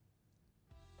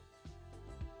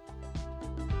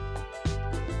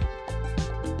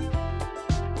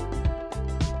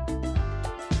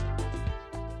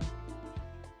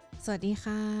สวัสดี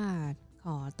ค่ะข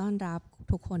อต้อนรับ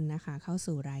ทุกคนนะคะเข้า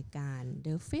สู่รายการ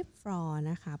The Fifth Floor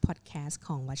นะคะพอดแคสต์ข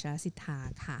องวชรศิทธา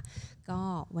ค่ะก็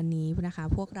วันนี้นะคะ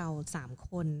พวกเรา3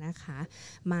คนนะคะ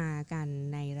มากัน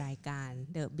ในรายการ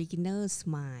The Beginner's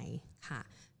Mind ค่ะ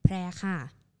แพรค่ะ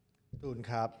ตูน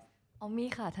ครับออมมี่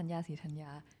ค่ะธัญญาศรีธัญญ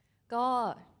าก็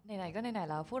ไหนๆก็ไหนๆ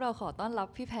แล้วพวกเราขอต้อนรับ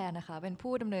พี่แพรนะคะเป็น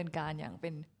ผู้ดำเนินการอย่างเป็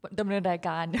นดำเนินรายก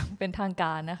ารอย่างเป็นทางก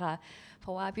ารนะคะเพร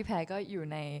าะว่าพี่แพรก็อยู่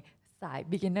ในสาย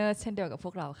beginner เช่นเดียวกับพ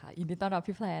วกเราค่ะยินดีต้อนรับ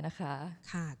พี่แพรนะคะ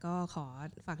ค่ะก็ขอ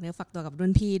ฝากเนื้อฝากตัวกับรุ่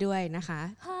นพี่ด้วยนะคะ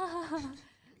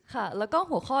ค่ะแล้วก็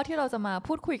หัวข้อที่เราจะมา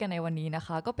พูดคุยกันในวันนี้นะค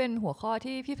ะก็เป็นหัวข้อ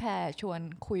ที่พี่แพรชวน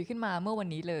คุยขึ้นมาเมื่อวัน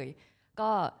นี้เลยก็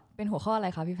เป็นหัวข้ออะไร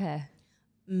คะพี่แพร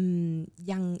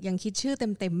ยังคิดชื่อ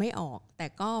เต็มๆไม่ออกแต่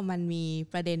ก็มันมี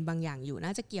ประเด็นบางอย่างอยู่น่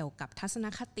าจะเกี่ยวกับทัศน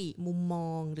คติมุมม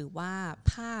องหรือว่า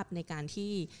ภาพในการ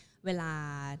ที่เวลา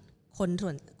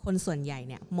คนส่วนใหญ่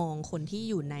เนี่ยมองคนที่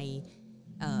อยู่ใน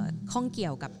ข้องเกี่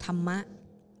ยวกับธรรมะ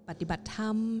ปฏิบัติธรร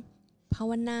มภา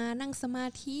วนานั่งสมา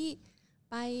ธิ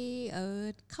ไป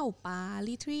เข้าป่า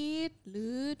รีทรีตหรื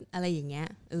ออะไรอย่างเงี้ย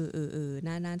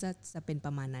น่าจะเป็นป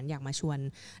ระมาณนั้นอยากมาชวน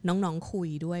น้องๆคุย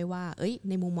ด้วยว่า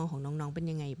ในมุมมองของน้องๆเป็น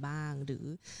ยังไงบ้าง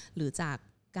หรือจาก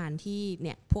การที่เ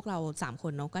นี่ยพวกเรา3ค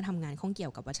นเนาะก็ทำงานข้องเกี่ย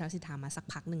วกับวชรศิทธามาสัก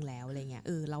พักหนึ่งแล้วอะไรเงี้ย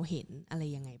เราเห็นอะไร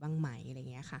ยังไงบ้างไหมอะไร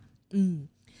เงี้ยค่ะ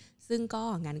ซึ่งก็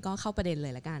งั้นก็เข้าประเด็นเล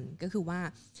ยละกันก็คือว่า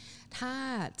ถ้า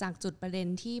จากจุดประเด็น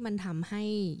ที่มันทำให้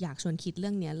อยากชวนคิดเรื่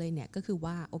องนี้เลยเนี่ยก็คือ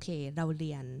ว่าโอเคเราเ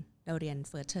รียน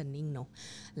first turning เนอะ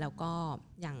แล้วก็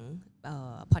อย่าง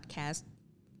พอดแคสต์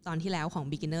ตอนที่แล้วของ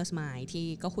beginner's mind ที่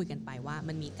ก็คุยกันไปว่า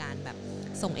มันมีการแบบ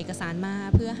ส่งเอกสารมา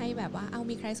เพื่อให้แบบว่า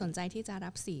มีใครสนใจที่จะ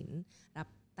รับศีลรับ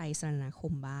ไตรสรณค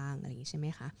มบ้างอะไรอย่างนี้ใช่ไหม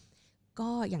คะก็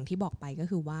อย่างที่บอกไปก็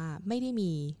คือว่าไม่ได้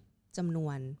มีจำนว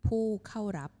นผู้เข้า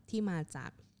รับที่มาจา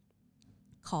ก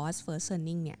คอร์ส first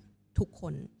turning เนี่ยทุกค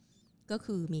นก็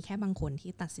คือมีแค่บางคน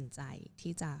ที่ตัดสินใจ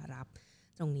ที่จะรับ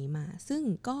ตรงนี้มาซึ่ง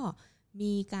ก็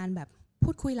มีการแบบพู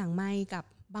ดคุยหลังไมค์กับ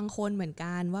บางคนเหมือน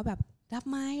กันว่าแบบรับ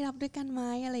ไหมรับด้วยกันไหม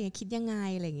อะไรอย่างคิดยังไง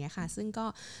อะไรอย่างเงี้ยค่ะซึ่ง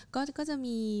ก็จะ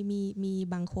มี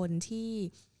บางคนที่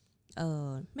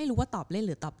ไม่รู้ว่าตอบเล่นห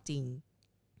รือตอบจริง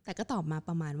แต่ก็ตอบมาป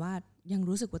ระมาณว่ายัง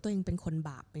รู้สึกว่าตัวเองเป็นคนบ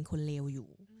าปเป็นคนเลวอยู่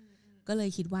ก็เลย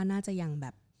คิดว่าน่าจะยังแบ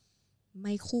บไ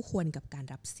ม่คู่ควรกับการ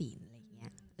รับศีลอะไรเงี้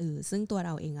ยซึ่งตัวเ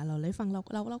ราเองเราได้ฟังเรา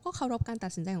ก็เคารพการตั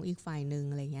ดสินใจของอีกฝ่ายนึง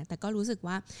อะไรเงี้ยแต่ก็รู้สึก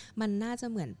ว่ามันน่าจะ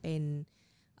เหมือนเป็น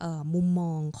มุมม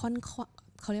องเ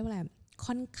ขาเรียกว่าอะไร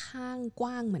ค่อนข้างก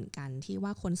ว้างเหมือนกันที่ว่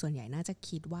าคนส่วนใหญ่น่าจะ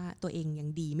คิดว่าตัวเองยัง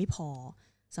ดีไม่พอ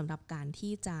สำหรับการ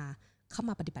ที่จะเข้า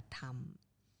มาปฏิบัติธรรม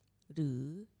หรือ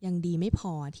ยังดีไม่พ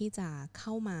อที่จะเข้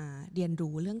ามาเรียน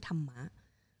รู้เรื่องธรรมะ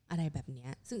อะไรแบบนี้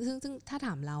ซึ่งถ้าถ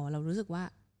ามเรารู้สึกว่า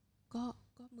ก็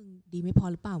มึงดีไม่พอ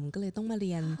หรือเปล่ามึงก็เลยต้องมาเ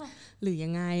รียน หรือยั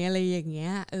งไงอะไรอย่างเงี้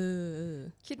ย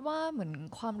คิดว่าเหมือน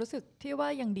ความรู้สึกที่ว่า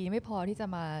ยังดีไม่พอที่จะ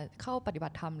มาเข้าปฏิบั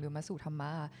ติธรรมหรือมาสู่ธรรม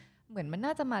ะเหมือนมัน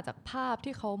น่าจะมาจากภาพ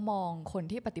ที่เขามองคน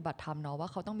ที่ปฏิบัติธรรมเนาะว่า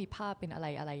เขาต้องมีภาพเป็นอะ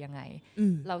ไรยังไง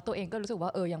เราตัวเองก็รู้สึกว่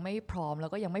ายังไม่พร้อมแล้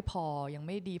วก็ยังไม่พอยังไ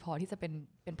ม่ดีพอที่จะเ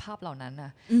ป็นภาพเหล่านั้นน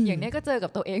ะอย่างนี้ก็เจอกั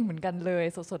บตัวเองเหมือนกันเลย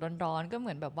สดๆร้อนๆก็เห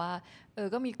มือนแบบว่า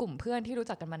ก็มีกลุ่มเพื่อนที่รู้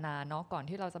จักกันมานานเนาะก่อน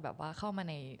ที่เราจะแบบว่าเข้ามา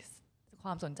ในค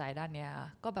วามสนใจด้านเนี้ย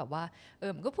ก็แบบว่า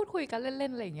ก็พูดคุยกันเล่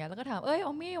นๆอะไรอย่างเงี้ยแล้วก็ถามอ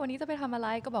อมมี่วันนี้จะไปทำอะไร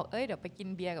ก็บอกเดี๋ยวไปกิน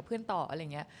เบียร์กับเพื่อนต่ออะไร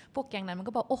เงี้ยพวกแก๊งนั้นมัน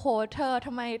ก็บอกโอ้โหเธอท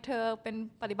ำไมเธอเป็น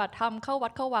ปฏิบัติธรรมเข้าวั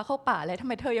ดเข้าวาเข้าป่าเลยทำ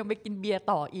ไมเธอยังไปกินเบียร์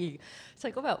ต่ออีกฉั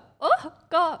นก็แบบ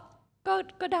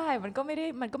ก็ได้มันก็ไ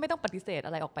ม่ต้องปฏิเสธอ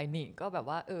ะไรออกไปนี่ก็แบบ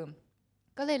ว่า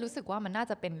ก็เลยรู้สึกว่ามันน่า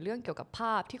จะเป็นเรื่องเกี่ยวกับภ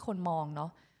าพที่คนมองเนา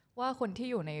ะว่าคนที่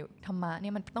อยู่ในธรรมะเนี่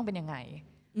ยมันต้องเป็นยังไง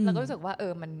แล้วก็รู้สึกว่า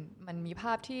มันมีภ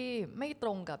าพที่ไม่ตร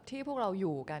งกับที่พวกเราอ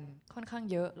ยู่กันค่อนข้าง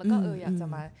เยอะแล้วก็อยากจะ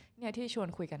มาเนี่ยที่ชวน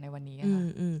คุยกันในวันนี้ค่ะ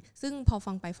ซึ่งพอ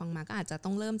ฟังไปฟังมาก็อาจจะต้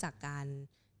องเริ่มจากการ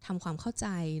ทำความเข้าใจ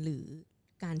หรือ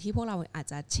การที่พวกเราอาจ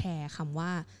จะแชร์คำว่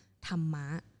าธรรมะ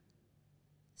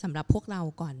สำหรับพวกเรา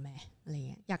ก่อนไหมอะไร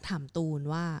เงี้ยอยากถามตูน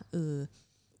ว่า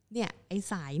เนี่ยไอ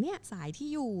สายที่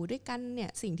อยู่ด้วยกันเนี่ย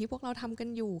สิ่งที่พวกเราทำกัน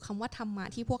อยู่คำว่าธรรมะ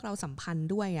ที่พวกเราสัมพันธ์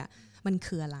ด้วยมัน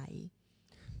คืออะไร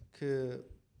คือ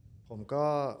ผมก็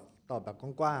ตอบแบบก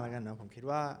ว้างๆแล้วกันนะผมคิด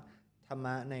ว่าธรรม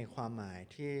ะในความหมาย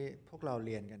ที่พวกเราเ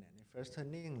รียนกันเนี่ยใน first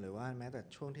turning หรือว่าแม้แต่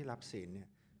ช่วงที่รับศีลเนี่ย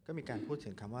ก็มีการพูดถึ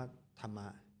งคำว่าธรรมะ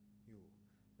อยู่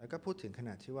แล้วก็พูดถึงขน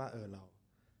าดที่ว่า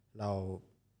เรา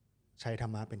ใช้ธร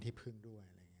รมะเป็นที่พึ่งด้วย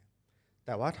อะไรเงี้ยแ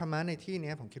ต่ว่าธรรมะในที่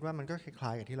นี้ผมคิดว่ามันก็คล้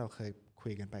ายๆกับที่เราเคยคุ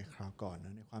ยกันไปคราวก่อนน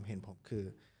ะในความเห็นผมคือ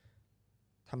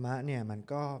ธรรมะเนี่ยมัน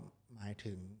ก็หมาย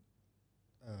ถึง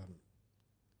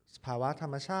สภาวะธร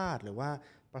รมชาติหรือว่า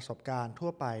ประสบการณ์ทั่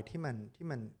วไปที่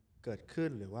มันเกิดขึ้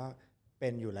นหรือว่าเป็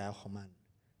นอยู่แล้วของมัน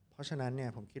เพราะฉะนั้นเนี่ย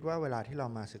ผมคิดว่าเวลาที่เรา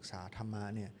มาศึกษาธรรมะ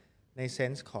เนี่ยในเซ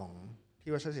นส์ของ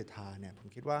ที่วัดสิทธาเนี่ยผม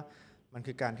คิดว่ามัน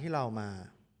คือการที่เรามา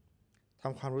ท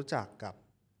ำความรู้จักกับ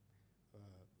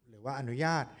หรือว่าอนุญ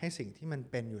าตให้สิ่งที่มัน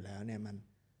เป็นอยู่แล้วเนี่ย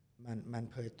มัน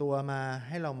เผยตัวมาใ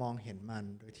ห้เรามองเห็นมัน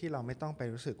โดยที่เราไม่ต้องไป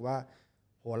รู้สึกว่า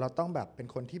โหเราต้องแบบเป็น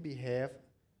คนที่ behave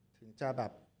ถึงจะแบ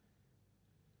บ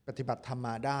ปฏิบัติธรรมม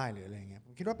าได้หรืออะไรเงี้ยผ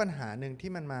มคิดว่าปัญหาหนึ่ง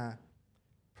ที่มันมา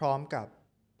พร้อมกับ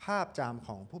ภาพจำข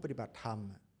องผู้ปฏิบัติธรรม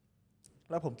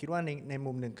แล้วผมคิดว่าใน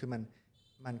มุมหนึ่งคือ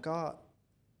มันก็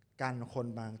การคน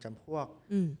บางจำพวก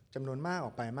จำนวนมากอ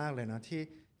อกไปมากเลยเนาะ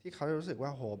ที่เขารู้สึกว่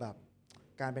าโหแบบ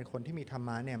การเป็นคนที่มีธรรม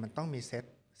ะเนี่ยมันต้องมีเซต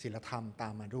ศีลธรรมตา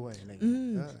มมาด้วยอะไรอย่างเงี้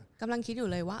ยกำลังคิดอยู่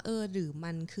เลยว่าหรือ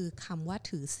มันคือคำว่า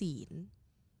ถือศีล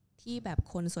ที่แบบ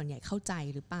คนส่วนใหญ่เข้าใจ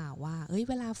หรือเปล่าว่า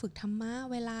เวลาฝึกธรรมะ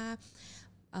เวลา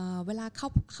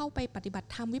เข้าไปปฏิบัติ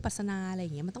ธรรมวิปัสสนาอะไรอ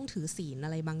ย่างเงี้ยมันต้องถือศีลอ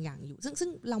ะไรบางอย่างอยู่ซึ่ง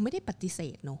เราไม่ได้ปฏิเส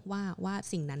ธเนอะว่า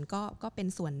สิ่งนั้นก็เป็น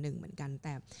ส่วนหนึ่งเหมือนกัน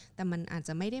แต่มันอาจจ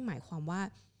ะไม่ได้หมายความว่า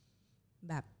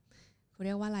แบบเขาเ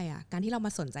รียกว่าอะไรการที่เราม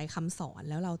าสนใจคำสอน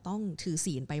แล้วเราต้องถือ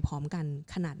ศีลไปพร้อมกัน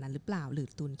ขนาดนั้นหรือเปล่าหรือ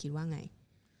ตูนคิดว่าไง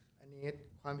อันนี้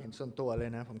ความเห็นส่วนตัวเลย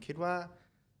นะผมคิดว่า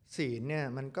ศีลเนี่ย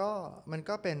มัน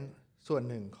ก็เป็นส่วน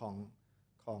หนึ่ง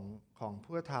ของ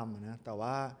ผู้ธรรมนะแต่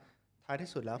ว่าท้ายที่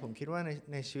สุดแล้วผมคิดว่า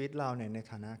ในชีวิตเราเนี่ยใน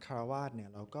ฐานะคฤหัสถ์เนี่ย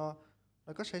เรา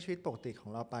ก็ใช้ชีวิตปกติขอ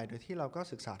งเราไปโดยที่เราก็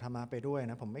ศึกษาธรรมะไปด้วย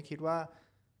นะผมไม่คิดว่า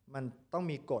มันต้อง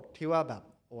มีกฎที่ว่าแบบ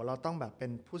เราต้องแบบเป็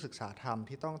นผู้ศึกษาธรรม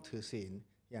ที่ต้องถือศีล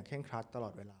อย่างเคร่งครัดตลอ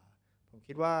ดเวลาผม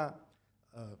คิดว่า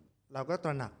เราก็ต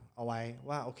ระหนักเอาไว้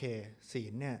ว่าโอเคศี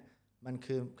ลเนี่ยมัน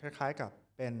คือคล้ายๆกับ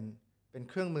เป็น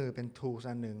เครื่องมือเป็น tools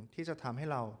อันหนึ่งที่จะทำให้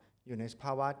เราอยู่ในสภ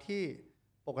าวะที่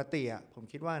ปกติผม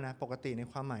คิดว่านะปกติใน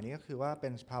ความหมายนี้ก็คือว่าเป็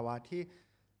นสภาวะที่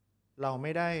เราไ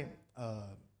ม่ได้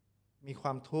มีคว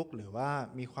ามทุกข์หรือว่า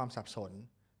มีความสับสน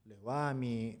หรือว่า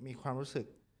มีความรู้สึก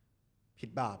ผิด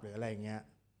บาปหรืออะไรเงี้ย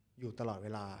อยู่ตลอดเว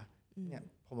ลาเนี่ย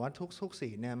ผมว่าทุกศี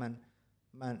ลเนี่ย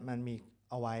มันมี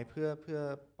เอาไว้เพื่อ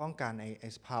ป้องกันไอ้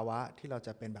สภาวะที่เราจ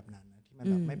ะเป็นแบบนั้นนะที่มัน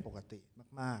แบบไม่ปกติ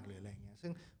มากๆหรืออะไรเงี้ยซึ่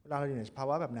งเวลาเราอยู่ในสภา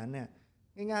วะแบบนั้นเนี่ย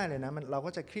ง่ายๆเลยนะเรา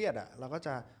ก็จะเครียดเราก็จ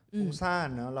ะฟุ้งซ่าน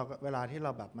เนาะเราเวลาที่เร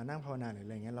าแบบมานั่งภาวนาหรืออะ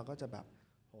ไรเงี้ยเราก็จะแบบ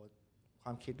โหคว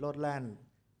ามคิดโลดแล่น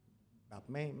แบบ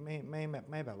ไ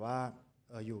ม่แบบว่า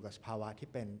อยู่กับสภาวะที่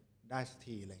เป็นได้สัก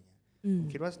ทีอะไรเงี้ยผม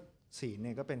คิดว่าศีลเ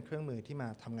นี่ยก็เป็นเครื่องมือที่มา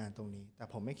ทำงานตรงนี้แต่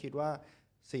ผมไม่คิดว่า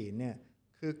ศีลเนี่ย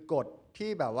คือกฎที่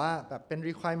แบบว่าแบบเป็น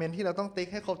requirement ที่เราต้องติ๊ก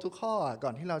ให้ครบทุกข้อก่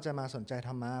อนที่เราจะมาสนใจธ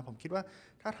รรมะผมคิดว่า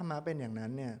ถ้าธรรมะเป็นอย่างนั้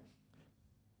นเนี่ย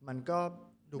มันก็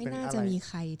ไม่น่าจะมี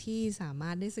ใครที่สามา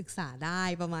รถได้ศึกษาได้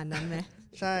ประมาณนั้นไหม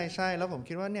ใช่แล้วผม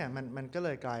คิดว่าเนี่ยมันก็เล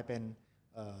ยกลายเป็น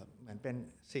เหมือนเป็น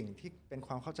สิ่งที่เป็นค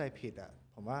วามเข้าใจผิด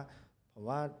ผม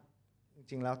ว่าจ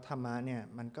ริงๆแล้วธรรมะเนี่ย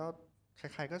มันก็ใ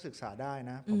ครๆก็ศึกษาได้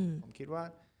นะผมคิดว่า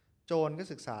โจรก็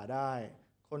ศึกษาได้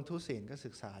คนทุศีลก็ศึ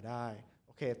กษาได้โ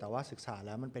อเคแต่ว่าศึกษาแ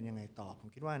ล้วมันเป็นยังไงต่อผม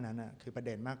คิดว่านั้นคือประเ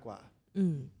ด็นมากกว่า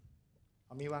เอ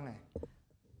ามีว่าไง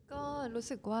ก็รู้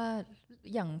สึกว่า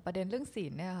อย่างประเด็นเรื่องศี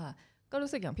ลเนี่ยค่ะก็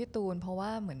รู้สึกอย่างพี่ตูนเพราะว่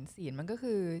าเหมือนศีลมันก็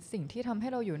คือสิ่งที่ทำให้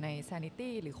เราอยู่ใน sanity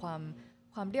หรือคว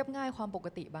ามเรียบง่ายความปก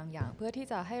ติบางอย่างเพื่อที่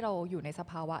จะให้เราอยู่ในส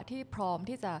ภาวะที่พร้อม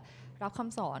ที่จะรับค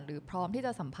ำสอนหรือพร้อมที่จ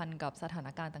ะสัมพันธ์กับสถาน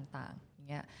การณ์ต่างๆอย่าง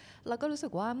เงี้ยแล้วก็รู้สึ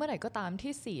กว่าเมื่อไหร่ก็ตาม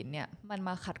ที่ศีลเนี่ยมันม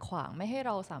าขัดขวางไม่ให้เ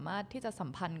ราสามารถที่จะสัม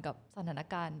พันธ์กับสถาน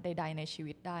การณ์ใดๆในชี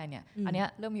วิตได้เนี่ยอันเนี้ย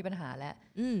เริ่มมีปัญหาแล้ว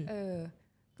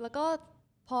แล้วก็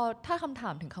พอถ้าคำถา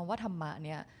มถึงคำว่าธรรมะเ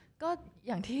นี่ยก็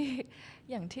อย่าง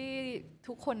ที่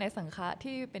ทุกคนในสังฆะ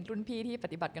ที่เป็นรุ่นพี่ที่ป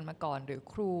ฏิบัติกันมาก่อนหรือ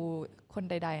ครูคน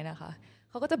ใดๆนะคะ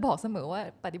เขาก็จะบอกเสมอว่า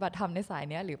ปฏิบัติธรรมในสาย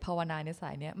นี้หรือภาวนาในสา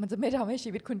ยนี้มันจะไม่ทำให้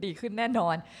ชีวิตคุณดีขึ้นแน่นอ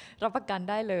นรับประกัน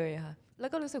ได้เลยค่ะแล้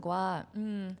วก็รู้สึกว่า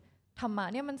ธรรมะ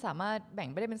เนี่ยมันสามารถแบ่ง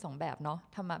ไปได้เป็น2แบบเนาะ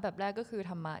ธรรมะแบบแรกก็คือ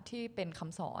ธรรมะที่เป็นค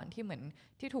ำสอนที่เหมือน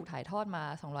ที่ถูกถ่ายทอดมา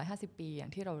250ปีอย่า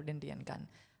งที่เราเรียนกัน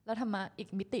แล้วธรรมะอีก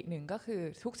มิติหนึ่งก็คือ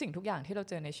ทุกสิ่งทุกอย่างที่เรา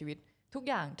เจอในชีวิตทุก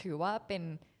อย่างถือว่าเป็น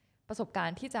ประสบการ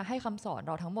ณ์ที่จะให้คำสอนเ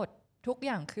ราทั้งหมดทุกอ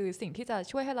ย่างคือสิ่งที่จะ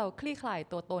ช่วยให้เราคลี่คลาย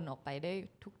ตัวตนออกไปได้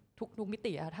ทุกมิ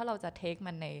ติถ้าเราจะเทค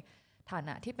มันในฐาน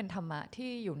ะที่เป็นธรรมะที่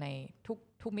อยู่ใน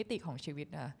ทุกมิติของชีวิต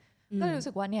นะก็รู้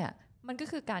สึกว่าเนี่ยมันก็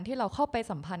คือการที่เราเข้าไป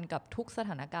สัมพันธ์กับทุกสถ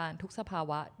านการณ์ทุกสภา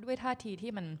วะด้วยท่าที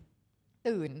ที่มัน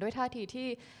ตื่นด้วยท่าทีที่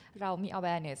เรามี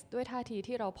awareness ด้วยท่าที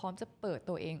ที่เราพร้อมจะเปิด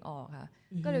ตัวเองออกค่ะ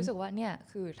ก็รู้สึกว่าเนี่ย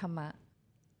คือธรรมะ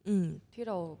ที่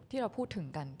เราพูดถึง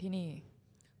กันที่นี่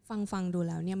ฟังดู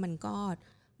แล้วเนี่ย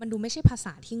มันดูไม่ใช่ภาษ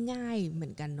าที่ง่ายเหมื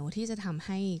อนกันเนอะที่จะทำใ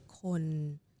ห้คน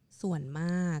ส่วนม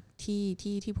าก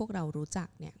ที่พวกเรารู้จัก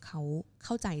เนี่ยเขาเ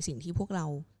ข้าใจสิ่งที่พวกเรา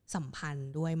สัมพันธ์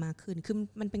ด้วยมากขึ้นคือ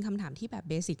มันเป็นคำถามที่แบบ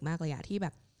เบสิกมากเลยที่แบ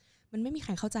บมันไม่มีใค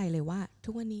รเข้าใจเลยว่าทุ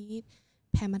กวันนี้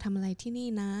แพรมาทำอะไรที่นี่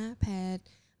นะแพร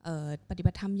ปฏิ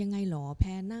บัติธรรมยังไงหรอแพ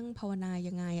รนั่งภาวนา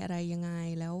ยังไงอะไรยังไง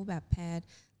แล้วแบบแพร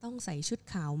ต้องใส่ชุด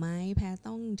ขาวไหมแพร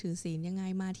ต้องถือศีลยังไง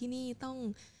มาที่นี่ต้อง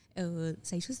ใ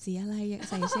ส่ชุดสีอะไร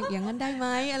ใส่อย่างนั้นได้ไหม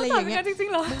อะไรอย่างเงี้ยจริง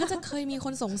ๆหรอมันก็จะเคยมีค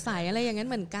นสงสัยอะไรอย่างนั้น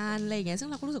เหมือนกันอะไรอย่างเงี้ยซึ่ง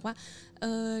เราก็รู้สึกว่า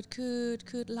คือ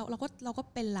เราก็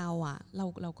เป็นเราอ่ะเ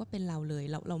ราก็เป็นเราเลย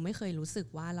เราไม่เคยรู้สึก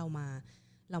ว่าเรา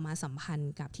มาสัมพัน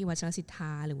ธ์กับที่วัชรศิทธ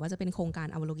าหรือว่าจะเป็นโครงการ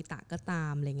อวโลกิตะก็ตา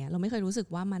มอะไรเงี้ยเราไม่เคยรู้สึก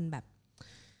ว่ามันแบบ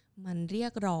มันเรีย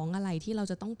กร้องอะไรที่เรา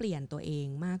จะต้องเปลี่ยนตัวเอง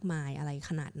มากมายอะไร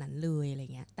ขนาดนั้นเลยอะไร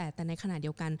เงี้ยแต่ในขณะเดี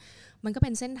ยวกันมันก็เป็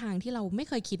นเส้นทางที่เราไม่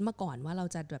เคยคิดมาก่อนว่าเรา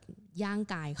จะแบบย่าง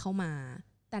กายเข้ามา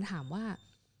แต่ถามว่า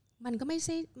มันก็ไม่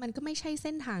ใช่เ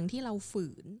ส้นทางที่เราฝื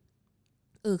น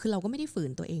คือเราก็ไม่ได้ฝื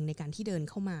นตัวเองในการที่เดิน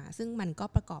เข้ามาซึ่งมันก็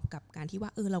ประกอบกับการที่ว่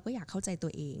าเราก็อยากเข้าใจตั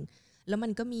วเองแล้วมั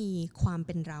นก็มีความเ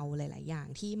ป็นเราหลายๆอย่าง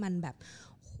ที่มันแบบ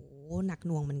โหหนักห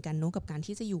น่วงเหมือนกันเนอะกับการ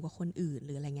ที่จะอยู่กับคนอื่นห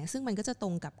รืออะไรเงี้ยซึ่งมันก็จะตร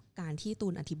งกับการที่ตู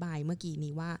นอธิบายเมื่อกี้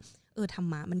นี้ว่าธรร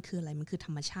มะมันคืออะไรมันคือธ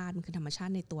รรมชาติมันคือธรรมชา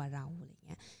ติในตัวเราอะไรเ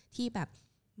งี้ยที่แบบ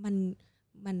มั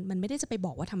นไม่ได้จะไปบ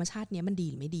อกว่าธรรมชาติเนี้ยมันดี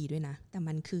หรือไม่ดีด้วยนะแต่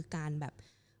มันคือการแบบ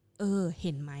เ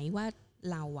ห็นไหมว่า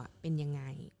เราอะเป็นยังไง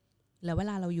แล้วเว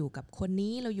ลาเราอยู่กับคน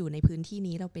นี้เราอยู่ในพื้นที่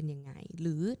นี้เราเป็นยังไงห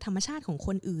รือธรรมชาติของค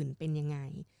นอื่นเป็นยังไง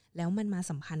แล้วมันมา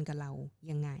สัมพันธ์กับเรา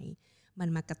ยังไงมัน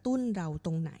มากระตุ้นเราต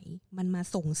รงไหนมันมา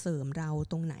ส่งเสริมเรา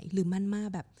ตรงไหนหรือมันมา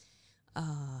แบบ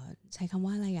ใช้คำ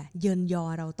ว่าอะไรอะเยินยอ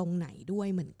เราตรงไหนด้วย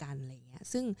เหมือนกันอะไรเงี้ย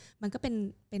ซึ่งมันก็เ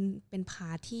ป็นพา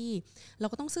ร์ทที่เรา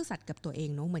ก็ต้องซื่อสัตย์กับตัวเอง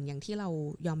เนาะเหมือนอย่างที่เรา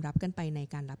ยอมรับกันไปใน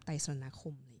การรับไตรสรณค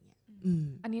มอะไรเงี้ย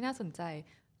อันนี้น่าสนใจ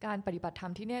การปฏิบัติธรร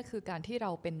มที่เนี่ยคือการที่เร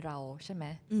าเป็นเราใช่ไหม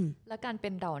และการเป็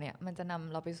นเราเนี่ยมันจะน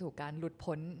ำเราไปสู่การหลุด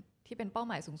พ้นที่เป็นเป้า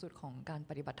หมายสูงสุดของการ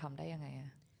ปฏิบัติธรรมได้ยังไงอ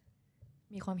ะ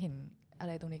มีความเห็นอะไ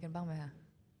รตรงนี้กันบ้างไหมคะ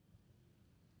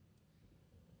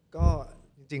ก็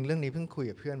จริงๆเรื่องนี้เพิ่งคุย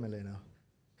กับเพื่อนมาเลยเนาะ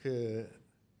คือ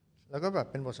แล้วก็แบบ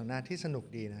เป็นบทสนทนาที่สนุก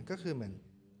ดีนะก็คือเหมือน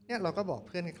เนี่ยเราก็บอกเ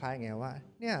พื่อนคล้ายๆไงว่า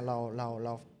เนี่ยเร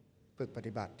าฝึกป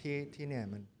ฏิบัติที่เนี่ย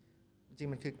มันจริง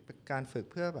ๆมันคือการฝึก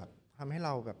เพื่อแบบทำให้เร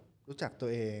าแบบรู้จักตัว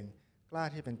เองกล้า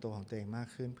ที่เป็นตัวของตัวเองมาก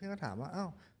ขึ้นเพื่อนก็ถามว่าอ้าว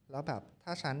แล้วแบบถ้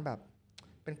าฉันแบบ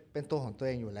เป็นตัวของตัวเ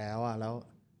องอยู่แล้วอ่ะแล้ว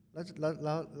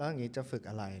อย่างนี้จะฝึก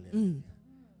อะไรเลย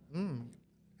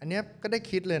อันเนี้ยก็ได้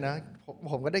คิดเลยนะ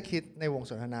ผมก็ได้คิดในวง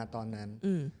สนทนาตอนนั้น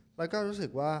แล้วก็รู้สึ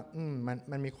กว่า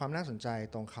มันมีความน่าสนใจ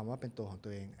ตรงคำว่าเป็นตัวของตั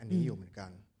วเองอันนี้อยู่เหมือนกั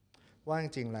นว่าจ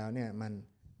ริงๆแล้วเนี่ยมัน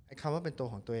ไอ้คำว่าเป็นตัว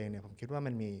ของตัวเองเนี่ยผมคิดว่า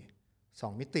มันมี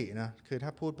2มิตินะคือถ้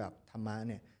าพูดแบบธรรมะ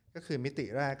เนี่ยก็คือมิติ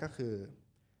แรกก็คือ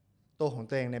ตัวของ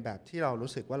ตัวเองในแบบที่เรา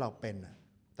รู้สึกว่าเราเป็นนะ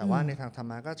แต่ว่าในทางธรร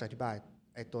มะก็จะอธิบาย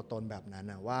ไอ้ตัวตนแบบนั้น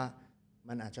นะว่า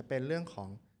มันอาจจะเป็นเรื่องของ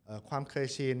ความเคย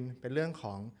ชินเป็นเรื่องข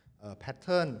องแพทเ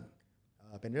ทิร์น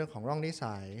เป็นเรื่องของร่องนิ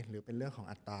สัยหรือเป็นเรื่องของ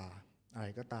อัตตาอะไร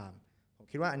ก็ตามผม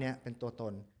คิดว่าอันเนี้ยเป็นตัวต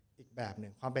นอีกแบบหนึ่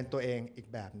งความเป็นตัวเองอีก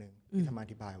แบบหนึ่งที่ธรรมะอ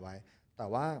ธิบายไว้แต่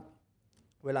ว่า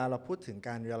เวลาเราพูดถึงก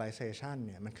าร realization เ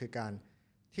นี่ยมันคือการ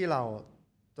ที่เรา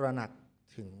ตระหนัก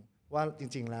ถึงว่าจ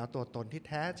ริงๆแล้วตัวตนที่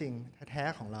แท้จริงแท้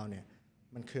ๆของเราเนี่ย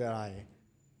มันคืออะไร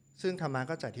ซึ่งธรรมะ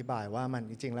ก็จะอธิบายว่ามัน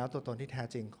จริงๆแล้วตัวตนที่แท้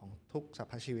จริงของทุกสรร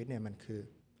พชีวิตเนี่ยมัน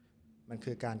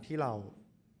คือการที่เรา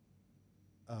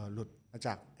หลุดมาจ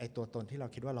ากไอ้ตัวตนที่เรา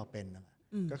คิดว่าเราเป็นนั่นแหละ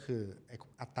ก็คือไอ้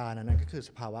อัตตานั้นก็คือ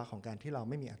สภาวะของการที่เรา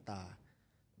ไม่มีอัตตา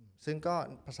ซึ่งก็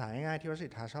ภาษาง่ายๆที่วสิ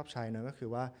ทธาชอบใช้นะก็คือ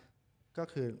ว่าก็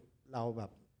คือเราแบ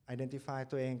บ identify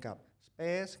ตัวเองกับ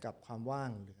space กับความว่าง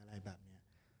หรืออะไรแบบนี้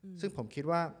ซึ่งผมคิด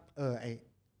ว่าไอ้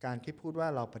การที่พูดว่า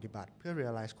เราปฏิบัติเพื่อ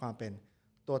realize ความเป็น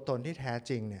ตัวตนที่แท้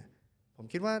จริงเนี่ยผม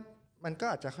คิดว่ามันก็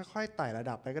อาจจะค่อยๆไต่ระ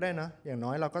ดับไปก็ได้นะอย่างน้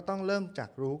อยเราก็ต้องเริ่มจาก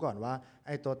รู้ก่อนว่าไ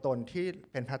อ้ตัวตนที่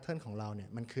เป็นแพทเทิร์นของเราเนี่ย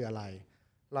มันคืออะไร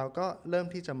เราก็เริ่ม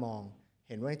ที่จะมอง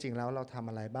เห็นว่าจริงๆแล้วเราทำ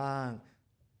อะไรบ้าง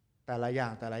แต่ละอย่า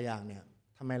งเนี่ย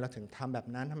ทำไมเราถึงทำแบบ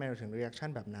นั้นทำไมเราถึง reaction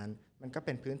แบบนั้นมันก็เ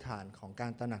ป็นพื้นฐานของกา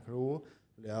รตระหนักรู้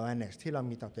หรือ awareness ที่เรา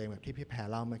มีต่อตัวเองแบบที่พี่แพร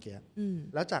เล่าเมื่อกี้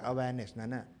แล้วจาก awareness นั้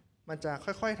นน่ะมันจะ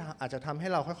ค่อยๆอาจจะทำให้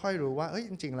เราค่อยๆรู้ว่า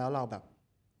จริงๆแล้วเราแบบ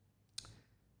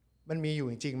มันมีอยู่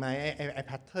จริงๆไหมไอ้แ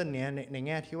พทเทิร์นเนี้ยในแ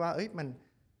ง่ที่ว่า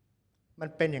มัน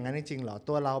เป็นอย่างนั้นจริงๆหรอ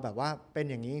ตัวเราแบบว่าเป็น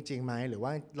อย่างนี้จริงๆไหมหรือว่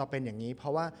าเราเป็นอย่างนี้เพรา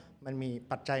ะว่ามันมี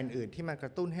ปัจจัยอื่นๆที่มันกร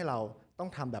ะตุ้นให้เราต้อง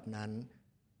ทำแบบนั้น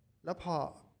แล้วพอ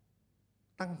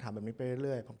ตั้งคำถามแบบนี้ไปเ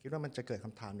รื่อยๆผมคิดว่ามันจะเกิดค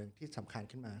ำถามหนึ่งที่สำคัญ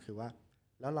ขึ้นมาคือว่า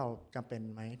แล้วเราจำเป็น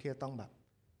ไหมที่จะต้องแบบ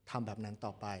ทำแบบนั้นต่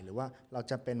อไปหรือว่าเรา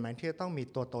จำเป็นไหมที่จะต้องมี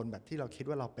ตัวตนแบบที่เราคิด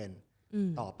ว่าเราเป็น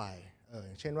ต่อไป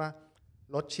เช่นว่า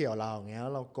รถเฉี่ยวเราอย่างเงี้ยแล้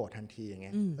วเราโกรธทันทีอย่างเ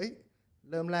งี้ย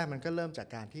เริ่มแรกมันก็เริ่มจาก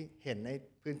การที่เห็นใน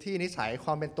พื้นที่นิสัยค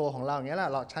วามเป็นตัวของเราอย่างเงี้ยแหละ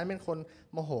เราฉันเป็นคน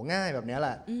โมโหง่ายแบบนี้แห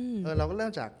ละเราก็เริ่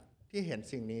มจากที่เห็น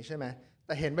สิ่งนี้ใช่ไหมแ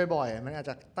ต่เห็นบ่อยๆมันอาจ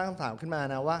จะตั้งคำถามขึ้นมา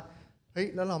นะว่าเฮ้ย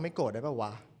แล้วเราไม่โกรธได้ป่าวว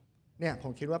ะเนี่ยผ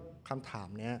มคิดว่าคำถาม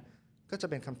เนี้ยก็จะ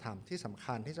เป็นคำถามที่สำ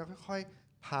คัญที่จะค่อย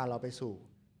ๆพาเราไปสู่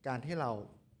การที่เรา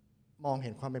มองเห็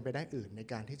นความเป็นไปได้อื่นใน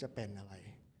การที่จะเป็นอะไร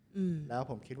แล้ว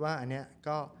ผมคิดว่าอันเนี้ย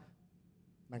ก็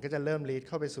มันก็จะเริ่มลีดเ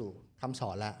ข้าไปสู่คำสอ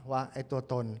นแล้วว่าไอ้ตัว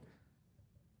ตน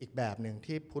อีกแบบหนึ่ง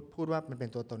ที่พูดว่ามันเป็น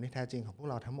ตัวตนที่แท้จริงของพวก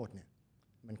เราทั้งหมดเนี่ย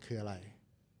มันคืออะไร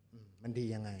มันดี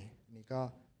ยังไงนี่ก็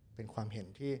เป็นความเห็น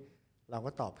ที่เรา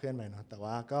ก็ตอบเพื่อนไปเนาะแต่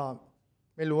ว่าก็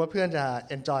ไม่รู้ว่าเพื่อนจะ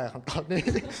enjoy กับคำตอบนี้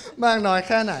มากน้อยแ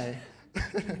ค่ไหน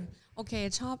โอเค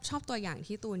ชอบตัวอย่าง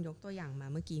ที่ตูนยกตัวอย่างมา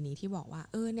เมื่อกี้นี้ที่บอกว่า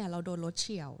เนี่ยเราโดนรถเ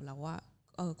ฉี่ยวแล้วว่า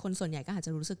คนส่วนใหญ่ก็อาจจ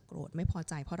ะรู้สึกโกรธไม่พอ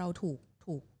ใจเพราะเรา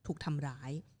ถูกทำร้า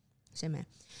ยใช่ไหม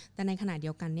แต่ในขณะเดี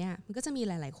ยวกันเนี่ยมันก็จะมี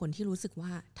หลายๆคนที่รู้สึกว่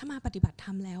าถ้ามาปฏิบัติธร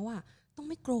รมแล้วอ่ะต้อง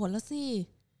ไม่โกรธแล้วสิ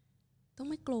ต้อง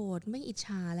ไม่โกรธไม่อิจฉ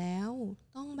าแล้ว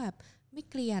ต้องแบบไม่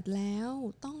เกลียดแล้ว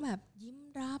ต้องแบบยิ้ม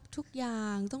รับทุกอย่า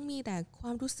งต้องมีแต่คว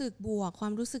ามรู้สึกบวกควา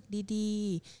มรู้สึกดี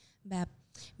ๆแบบ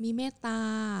มีเมตตา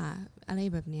อะไร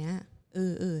แบบเนี้ย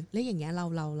แล้วอย่างเงี้ยเ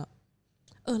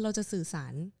ราจะสื่อสา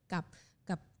รกับ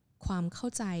ความเข้า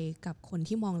ใจกับคน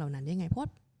ที่มองเหล่านั้นได้ไงเพราะ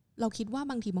เราคิดว่า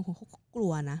บางทีบางคนเขาก็กลั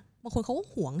วนะบางคนเขาก็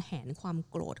หวงแหนความ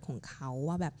โกรธของเขา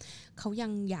ว่าแบบเขายั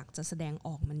งอยากจะแสดงอ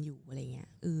อกมันอยู่อะไรเงี้ย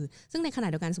ซึ่งในขณะ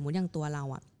เดียวกันสมมติอย่างตัวเรา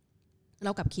อะเร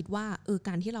ากลับคิดว่าก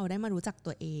ารที่เราได้มารู้จัก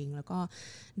ตัวเองแล้วก็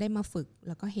ได้มาฝึกแ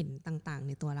ล้วก็เห็นต่างๆใ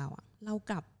นตัวเราอะเรา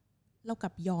กลั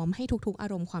บยอมให้ทุกๆอา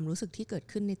รมณ์ความรู้สึกที่เกิด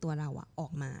ขึ้นในตัวเราอะออ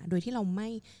กมาโดยที่เราไม่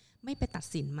ไปตัด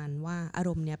สินมันว่าอาร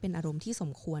มณ์เนี้ยเป็นอารมณ์ที่ส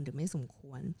มควรหรือไม่สมค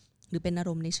วรหรือเป็นอา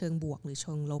รมณ์ในเชิงบวกหรือเ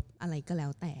ชิงลบอะไรก็แล้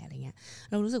วแต่อะไรเงี้ย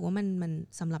เรารู้สึกว่ามัน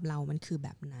สำหรับเรามันคือแบ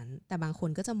บนั้นแต่บางคน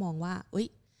ก็จะมองว่า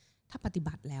ถ้าปฏิ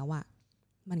บัติแล้วอะ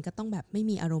มันก็ต้องแบบไม่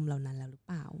มีอารมณ์เหล่านั้นแล้วหรือเ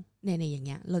ปล่าในอย่างเ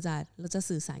งี้ยเราจะ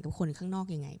สื่อสารกับคนข้างนอก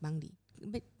ยังไงบ้างดี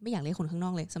ไม่อยากเรียกคนข้างน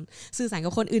อกเลยสื่อสารกั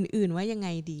บคนอื่นๆว่ายังไง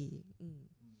ดี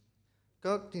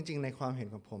ก็จริงๆในความเห็น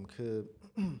ของผมคือ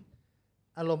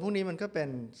อารมณ์พวกนี้มันก็เป็น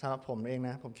สำหรับผมเองน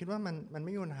ะผมคิดว่ามันไ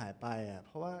ม่มีวันหายไปอ่ะเ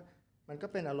พราะว่ามันก็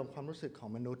เป็นอารมณ์ความรู้สึกของ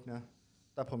มนุษย์นะ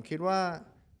แต่ผมคิดว่า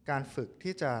การฝึก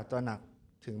ที่จะตระหนัก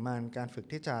ถึงมันการฝึก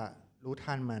ที่จะรู้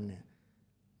ทันมันเนี่ย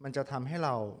มันจะทำให้เร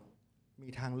ามี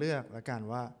ทางเลือกละกัน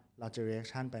ว่าเราจะ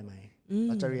reaction ไปไหมเ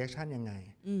ราจะ reaction ยังไง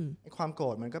ไอ้ความโกร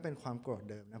ธมันก็เป็นความโกรธ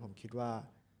เดิมนะผมคิดว่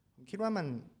ามัน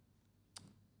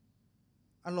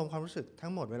อารมณ์ความรู้สึกทั้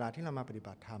งหมดเวลาที่เรามาปฏิ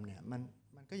บัติธรรมเนี่ย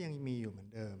มันก็ยังมีอยู่เหมือน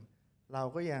เดิมเรา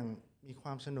ก็ยังมีคว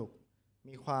ามสนุก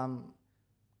มีความ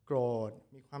โกรธ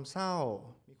มีความเศร้า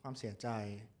มีความเสียใจ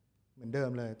เหมือนเดิม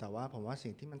เลยแต่ว่าผมว่า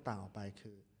สิ่งที่มันต่างออกไป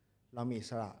คือเรามีอิ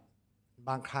สระ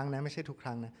บางครั้งนะไม่ใช่ทุกค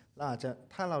รั้งนะเราอาจจะ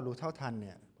ถ้าเรารู้เท่าทันเ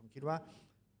นี่ยผมคิดว่า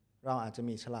เราอาจจะ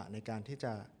มีอิสระในการที่จ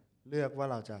ะเลือกว่า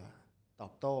เราจะตอ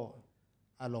บโต้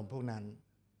อารมณ์พวกนั้น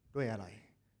ด้วยอะไร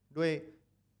ด้วย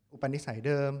อุปนิสัยเ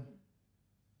ดิม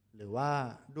หรือว่า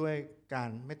ด้วยการ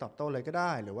ไม่ตอบโต้เลยก็ไ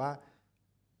ด้หรือว่า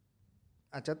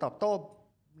อาจจะตอบโต้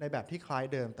ในแบบที่คล้าย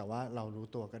เดิมแต่ว่าเรารู้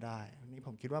ตัวก็ได้นี่ผ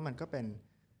มคิดว่ามันก็เป็น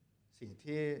สิ่ง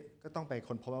ที่ก็ต้องไป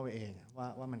ค้นพบเอาเอง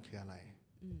ว่ามันคืออะไร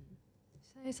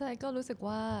ใช่ก็รู้สึก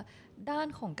ว่าด้าน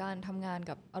ของการทำงาน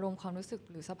กับอารมณ์ความรู้สึก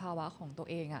หรือสภาวะของตัว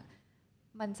เองอ่ะ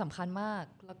มันสำคัญมาก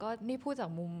แล้วก็นี่พูดจาก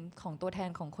มุมของตัวแทน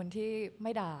ของคนที่ไ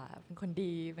ม่ด่าเป็นคน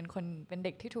ดีเป็นเ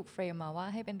ด็กที่ถูกเฟรมมาว่า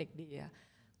ให้เป็นเด็กดี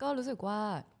ก็รู้สึกว่า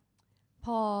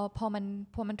พอ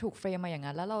มันถูกเฟรมมาอย่าง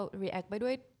นั้นแล้วเรา react ไปด้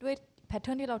วยแพทเ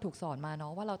ทิร์นที่เราถูกสอนมาเนา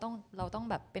ะว่าเราต้อง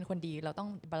แบบเป็นคนดีเราต้อง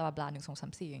บลาบลา1 2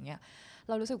 3 4อย่างเงี้ยเ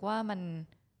รารู้สึกว่า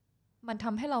มันท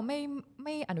ำให้เราไ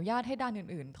ม่อนุญาตให้ด้าน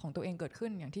อื่นๆของตัวเองเกิดขึ้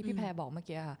นอย่างที่พี่แพรบอกเมื่อ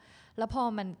กี้ค่ะแล้วพอ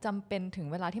มันจำเป็นถึง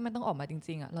เวลาที่มันต้องออกมาจ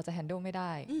ริงๆเราจะ handle ไม่ไ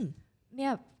ด้เนี่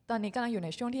ยตอนนี้กำลังอยู่ใน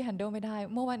ช่วงที่ handle ไม่ได้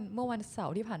เมื่อวันเสา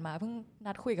ร์ที่ผ่านมาเพิ่ง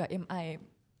นัดคุยกับ MI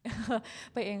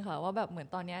ไปเองค่ะว่าแบบเหมือน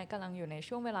ตอนนี้กำลังอยู่ใน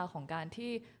ช่วงเวลาของการ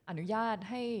ที่อนุญาต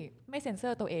ให้ไม่เซ็นเซอ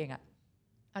ร์ตัวเอง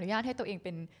อนุญาตให้ตัวเองเ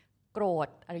ป็นโกรธ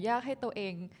อนุญาตให้ตัวเอ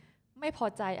งไม่พอ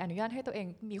ใจอนุญาตให้ตัวเอง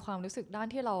มีความรู้สึกด้าน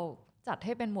ที่เราจัดใ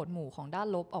ห้เป็นหมวดหมู่ของด้าน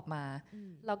ลบออกมา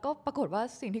แล้วก็ปรากฏว่า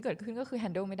สิ่งที่เกิดขึ้นก็คือ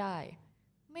handle ไม่ได้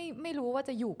ไม่รู้ว่า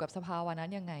จะอยู่กับสภาวะนั้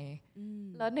นยังไง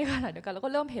แล้วในขณะเดียวกันเรา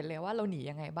ก็เริ่มเห็นเลยว่าเราหนี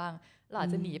ยังไงบ้างเราอาจ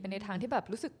จะหนีไปในทางที่แบบ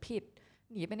รู้สึกผิด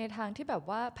หนีไปในทางที่แบบ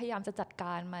ว่าพยายามจะจัดก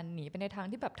ารมันหนีไปในทาง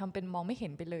ที่แบบทำเป็นมองไม่เห็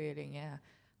นไปเลยอะไรเงี้ย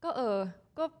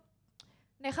ก็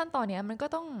ในขั้นตอนนี้มันก็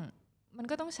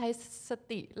ต้องใช้ส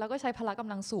ติแล้วก็ใช้พละก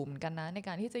ำลังสูงเหมือนกันนะในก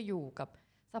ารที่จะอยู่กับ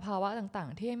สภาวะต่าง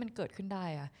ๆที่ให้มันเกิดขึ้นได้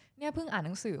เนี่ยเพิ่งอ่านห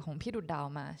นังสือของพี่ดุจดาว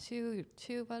มา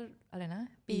ชื่อว่าอะไรนะ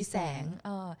ปีแสง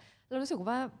เรารู้สึก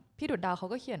ว่าพี่ดุจดาวเขา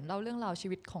ก็เขียนเล่าเรื่องราวชี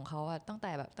วิตของเขาตั้งแ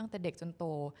ต่เด็กจนโต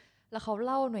แล้วเขาเ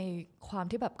ล่าในความ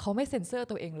ที่แบบเขาไม่เซ็นเซอร์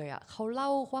ตัวเองเลยเขาเล่า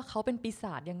ว่าเขาเป็นปีศ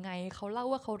าจยังไงเขาเล่า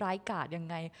ว่าเขาร้ายกาจยัง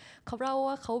ไงเขาเล่า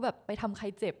ว่าเขาแบบไปทำใคร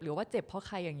เจ็บหรือว่าเจ็บเพราะใ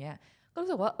ครอย่างเงี้ยก็รู้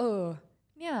สึกว่า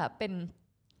เนี่ยเป็น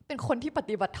คนที่ป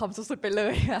ฏิบัติธรรมสุดๆไปเล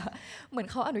ยเหมือน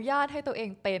เขาอนุญาตให้ตัวเอง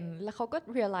เป็นแล้วเขาก็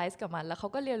realize กับมันแล้วเขา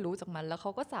ก็เรียนรู้จากมันแล้วเข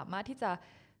าก็สามารถที่จะ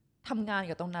ทำงาน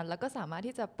กับตรงนั้นแล้วก็สามารถ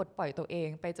ที่จะปลดปล่อยตัวเอง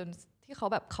ไปจนที่เขา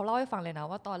แบบเขาเล่าให้ฟังเลยนะ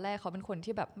ว่าตอนแรกเขาเป็นคน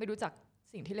ที่แบบไม่รู้จัก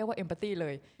สิ่งที่เรียกว่า empathy เล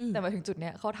ยแต่มาถึงจุดเนี้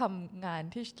ยเขาทำงาน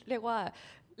ที่เรียกว่า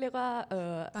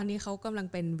ตอนนี้เขากำลัง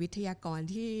เป็นวิทยากร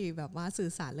ที่แบบว่าสื่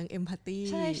อสารเรื่อง empathy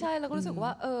ใช่แล้วก็รู้สึกว่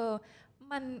า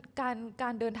มันกา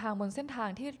รเดินทางบนเส้นทาง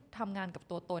ที่ทำงานกับ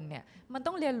ตัวตนเนี่ยมัน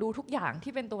ต้องเรียนรู้ทุกอย่าง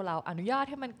ที่เป็นตัวเราอนุญาต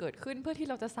ให้มันเกิดขึ้นเพื่อที่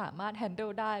เราจะสามารถ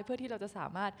handle ได้เพื่อที่เราจะสา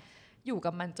มารถอยู่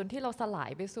กับมันจนที่เราสลา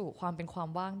ยไปสู่ความเป็นความ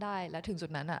ว่างได้และถึงจุ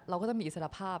ดนั้นอ่ะเราก็จะมีอิสร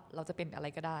ภาพเราจะเป็นอะไร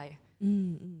ก็ได้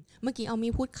เมื่อกี้เอามี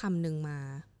พูดคำหนึ่งมา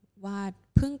ว่า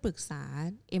เพิ่งปรึกษา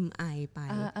MI ไป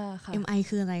MI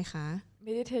คืออะไรคะ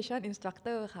meditation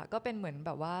instructor ค่ะก็เป็นเหมือนแ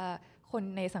บบว่าคน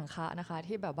ในสังฆะนะคะ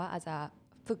ที่แบบว่าอาจจะ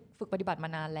ฝึกปฏิบัติมา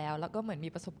นานแล้วก็เหมือนมี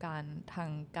ประสบการณ์ทาง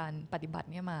การปฏิบัติ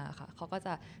เนี่ยมาค่ะเขาก็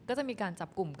จะมีการจับ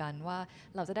กลุ่มกันว่า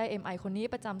เราจะได้ MI คนนี้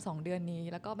ประจำ2 เดือนนี้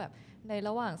แล้วก็แบบในร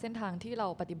ะหว่างเส้นทางที่เรา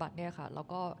ปฏิบัติเนี่ยค่ะเรา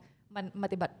ก็มันป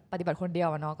ฏิบัติคนเดียว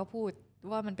เนาะก็พูด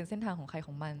ว่ามันเป็นเส้นทางของใครข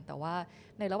องมันแต่ว่า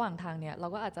ในระหว่างทางเนี่ยเรา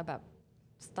ก็อาจจะแบบ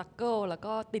struggle แล้ว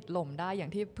ก็ติดหล่มได้อย่า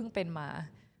งที่เพิ่งเป็นมา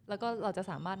แล้วก็เราจะ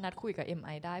สามารถนัดคุยกับ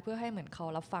MI ได้เพื่อให้เหมือนเขา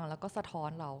รับฟังแล้วก็สะท้อ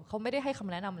นเราเขาไม่ได้ให้ค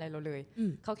ำแนะนำอะไรเราเลย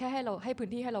เขาแค่ให้พื้น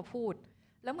ที่ให้เราพูด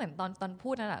แล้วเหมือนตอนพู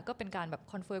ดนั่นแหละก็เป็นการแบบ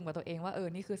คอนเฟิร์มกับตัวเองว่า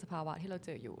นี่คือสภาวะที่เราเจ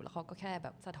ออยู่แล้วเขาก็แค่แบ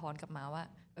บสะท้อนกลับมาว่า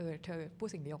เธอพูด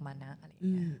สิ่งนี้ออกมานะอะไรอย่า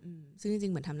งเงี้ยซึ่งจริ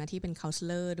งๆเหมือนทำหน้าที่เป็นคาลเ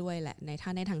ลอร์ด้วยแหละใน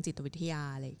ทางจิตวิทยา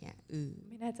อะไรอย่างเงี้ย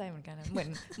ไม่แน่ใจเหมือนกันนะเห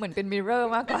มือนเป็นมิเรอร์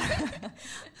มากกว่า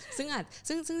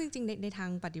ซึ่งจริงๆในทาง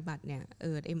ปฏิบัติเนี่ย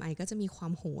MI ก็จะมีควา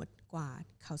มโหดกว่า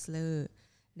คาลเลอร์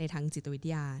ในทางจิตวิท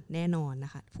ยาแน่นอนน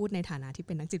ะคะพูดในฐานะที่เ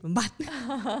ป็นนักจิตบำบัด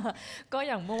ก็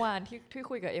อย่างเมื่อวานที่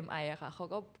คุยกับ MI อะค่ะเขา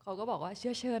ก็บอกว่า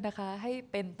เชิญนะคะให้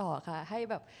เป็นต่อค่ะให้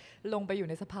แบบลงไปอยู่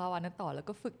ในสภาวะนั้นต่อแล้ว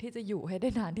ก็ฝึกที่จะอยู่ให้ได้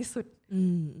นานที่สุด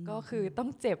ก็คือต้อง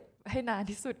เจ็บให้นาน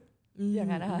ที่สุดอย่า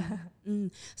งนั้นนะคะ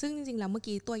ซึ่งจริงๆแล้วเมื่อ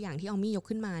กี้ตัวอย่างที่ออมมี่ยก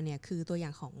ขึ้นมาเนี่ยคือตัวอย่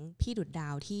างของพี่ดุจดา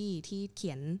วที่เ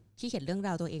ขียนเรื่องร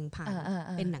าวตัวเองผ่าน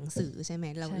เป็นหนังสือใช่ไหม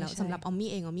แล้วสำหรับออมมี่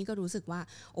เองออมมี่ก็รู้สึกว่า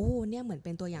โอ้เนี่ยเหมือนเ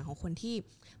ป็นตัวอย่างของคนที่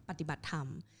ปฏิบัติธรรม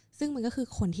ซึ่งมันก็คือ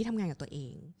คนที่ทำงานกับตัวเอ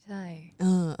งใช่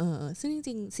ซึ่งจ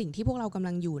ริงๆสิ่งที่พวกเรากำ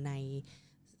ลังอยู่ใน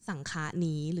สังฆะ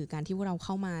นี้หรือการที่พวกเราเ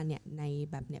ข้ามาเนี่ยใน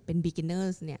แบบเนี่ยเป็น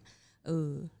beginners เนี่ย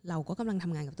เราก็กำลังท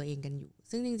ำงานกับตัวเองกันอยู่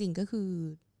ซึ่งจริงๆก็คือ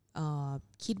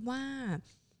คิดว่า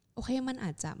โอเคมันอ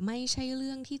าจจะไม่ใช่เ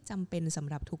รื่องที่จำเป็นสำ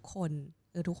หรับทุกคน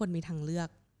ทุกคนมีทางเลือก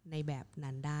ในแบบ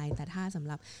นั้นได้แต่ถ้าสำห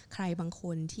รับใครบางค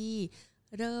นที่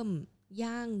เริ่ม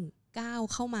ย่างก้าว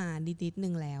เข้ามานิดๆนึ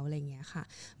งแล้วอะไรเงี้ยค่ะ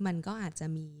มันก็อาจจะ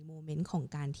มีโมเมนต์ของ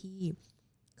การที่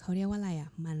เขาเรียกว่าอะไรอ่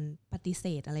ะมันปฏิเส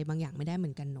ธอะไรบางอย่างไม่ได้เหมื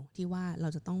อนกันเนาะที่ว่าเรา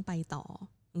จะต้องไปต่อ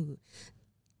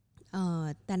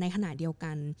แต่ในขณะเดียว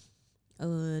กัน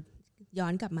ย้อ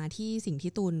นกลับมาที่สิ่ง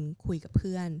ที่ตูนคุยกับเ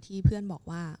พื่อนที่เพื่อนบอก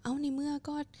ว่าเอ้าในเมื่อ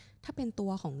ก็ถ้าเป็นตั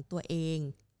วของตัวเอง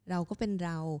เราก็เป็นเร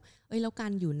าแล้วกา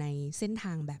รอยู่ในเส้นท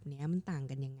างแบบนี้มันต่าง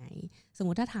กันยังไงสมม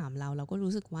ติถ้าถามเราก็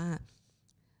รู้สึกว่า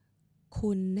คุ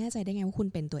ณแน่ใจได้ไงว่าคุณ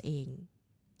เป็นตัวเอง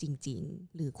จริง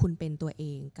ๆหรือคุณเป็นตัวเอ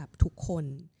งกับทุกคน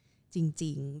จ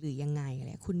ริงๆหรือยังไงอะไร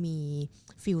คุณมี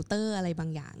ฟิลเตอร์อะไรบา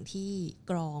งอย่างที่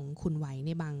กรองคุณไว้ใน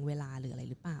บางเวลาหรืออะไร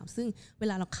หรือเปล่าซึ่งเว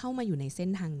ลาเราเข้ามาอยู่ในเส้น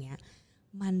ทางเนี้ย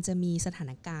มันจะมีสถา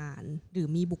นการณ์หรือ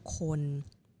มีบุคคล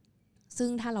ซึ่ง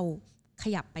ถ้าเราข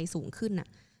ยับไปสูงขึ้นน่ะ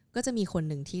ก็จะมีคน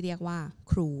หนึ่งที่เรียกว่า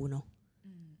ครูเนาะ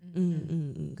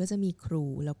ก็จะมีครู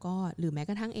แล้วก็หรือแม้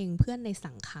กระทั่งเองเพื่อนใน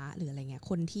สังฆะหรืออะไรเงี้ย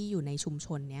คนที่อยู่ในชุมช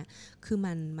นเนี้ยคือ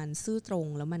มันซื่อตรง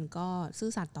แล้วมันก็ซื่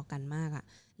อสัตย์ต่อกันมากอะ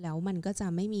แล้วมันก็จะ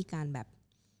ไม่มีการแบบ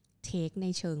เทคใน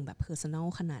เชิงแบบ personal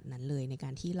ขนาดนั้นเลยในกา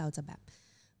รที่เราจะแบบ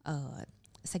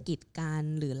สกิดกัน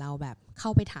หรือเราแบบเข้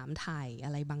าไปถามถ่ายอ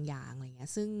ะไรบางอย่างอะไรเงี้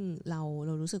ยซึ่งเรา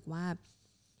รู้สึกว่า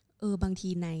บางที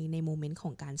ในโมเมนต์ข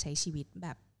องการใช้ชีวิตแบ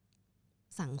บ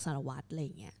สังสารวัตรอะไร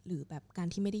เงี้ยหรือแบบการ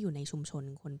ที่ไม่ได้อยู่ในชุมชน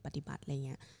คนปฏิบัติอะไรเ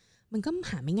งี้ยมันก็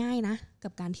หาไม่ง่ายนะกั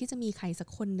บการที่จะมีใครสัก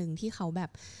คนหนึ่งที่เขาแบ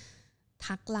บ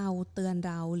ทักเราเตือน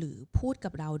เราหรือพูดกั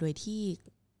บเราโดย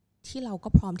ที่เราก็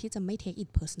พร้อมที่จะไม่ take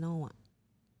it personal อ่ะ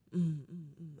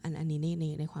อันนี้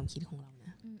ในความคิดของเราน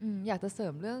ะอยากจะเสริ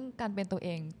มเรื่องการเป็นตัวเอ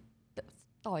ง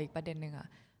ต่ออีกประเด็นหนึ่งอะ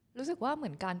รู้สึกว่าเหมื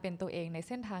อนการเป็นตัวเองในเ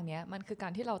ส้นทางนี้มันคือกา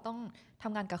รที่เราต้องท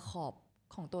ำงานกับขอบ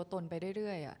ของตัวตนไปเ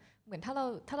รื่อยๆอะเหมือนถ้า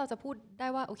เราจะพูดได้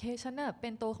ว่าโอเคฉันน่ะเป็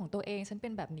นตัวของตัวเองฉันเป็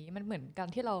นแบบนี้มันเหมือนการ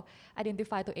ที่เรา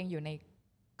identify ตัวเองอยู่ใน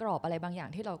กรอบอะไรบางอย่าง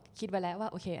ที่เราคิดไว้แล้วว่า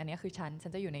โอเคอันนี้คือฉัน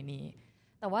จะอยู่ในนี้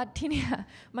แต่ว่าที่เนี่ย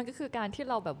มันก็คือการที่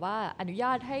เราแบบว่าอนุญ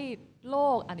าตให้โล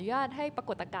กอนุญาตให้ปรา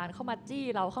กฏการณ์เข้ามาจี้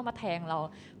เราเข้ามาแทงเรา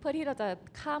เพื่อที่เราจะ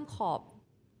ข้ามขอบ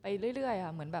ไปเรื่อยๆอ่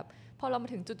ะเหมือนแบบพอเรามา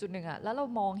ถึงจุดๆหนึ่งอ่ะแล้วเรา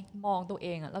มองตัวเอ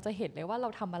งอ่ะเราจะเห็นเลยว่าเรา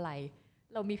ทำอะไร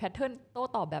เรามีแพทเทิร์นโต้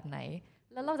ตอบแบบไหน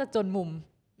แล้วเราจะจนมุม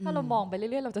ถ้าเรามองไปเรื่อ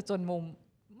ยๆเราจะจนมุม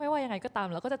ไม่ว่ายังไงก็ตาม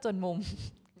เราก็จะจนมุม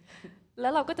แล้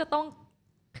วเราก็จะต้อง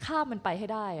ข้ามมันไปให้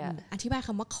ได้อะอธิบายค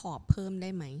ำว่าขอบเพิ่มได้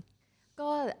ไหมก็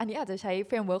อันนี้อาจจะใช้เ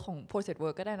ฟรมเวิร์กของ process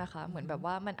work ก็ได้นะคะเหมือนแบบ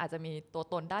ว่ามันอาจจะมีตัว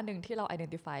ตนด้านหนึ่งที่เรา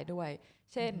identify ด้วย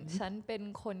เช่นฉันเป็น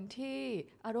คนที่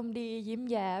อารมณ์ดียิ้ม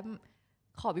แย้ม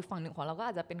ขอบอีกฝั่งหนึ่งของเราก็อ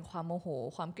าจจะเป็นความโมโห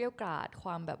ความเกรี้ยวกราดคว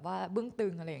ามแบบว่าบึ้งตึ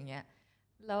งอะไรอย่างเงี้ย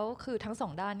แล้วคือทั้งสอ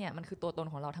งด้านเนี่ยมันคือตัวตน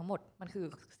ของเราทั้งหมดมันคือ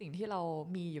สิ่งที่เรา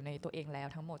มีอยู่ในตัวเองแล้ว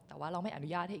ทั้งหมดแต่ว่าเราไม่อนุ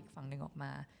ญาตให้อีกฝั่งหนึ่งออกม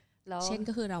าเช่น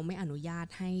ก็คือเราไม่อนุญาต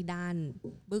ให้ด้าน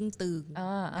บึ้งตึง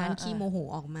ด้านขี้โมโห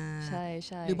ออกมาใช่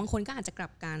ใช่หรือบางคนก็อาจจะกลั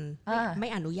บกันไม่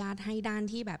อนุญาตให้ด้าน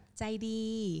ที่แบบใจดี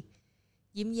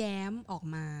ยิ้มแย้มออก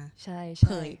มาใช่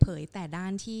เผยแต่ด้า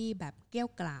นที่แบบเกรี้ยว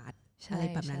กราดอะไร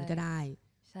แบบนั้นก็ได้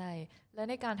ใช่และ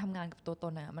ในการทำงานกับตัวต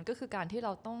นน่ะมันก็คือการที่เร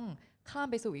าต้องข้าม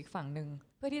ไปสู่อีกฝั่งหนึ่ง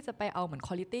เพื่อที่จะไปเอาเหมือนค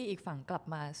วอลิตี้อีกฝั่งกลับ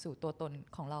มาสู่ตัวตน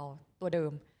ของเราตัวเดิ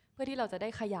มเพื่อที่เราจะได้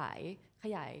ขยาย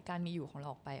การมีอยู่ของเรา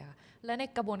ออกไปค่ะและใน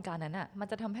กระบวนการนั้นน่ะมัน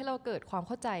จะทำให้เราเกิดความเ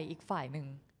ข้าใจอีกฝ่ายหนึ่ง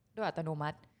โดยอัตโนมั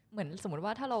ติเหมือนสมมติว่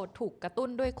าถ้าเราถูกกระตุ้น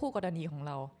ด้วยคู่กรณีของเ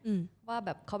ราว่าแบ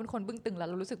บเขาเป็นคนบึ้งตึงแล้ว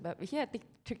เรารู้สึกแบบเฮียติด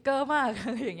ทริกเกอร์มากอ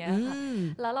ะไรอย่างเงี้ยค่ะ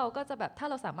แล้วเราก็จะแบบถ้า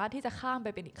เราสามารถที่จะข้ามไป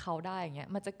เป็นอีกเขาได้อย่างเงี้ย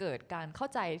มันจะเกิดการเข้า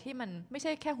ใจที่มันไม่ใ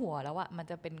ช่แค่หัวแล้วอะมัน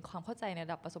จะเป็นความเข้าใจในร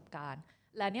ะดับประสบการณ์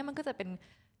และเนี้ยมันก็จะเป็น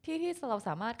ที่เราส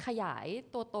ามารถขยาย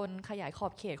ตัวตนขยายขอ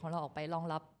บเขตของเราออกไปรอง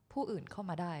รับผู้อื่นเข้า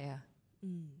มาได้อะ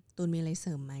ตูนมีอะไรเส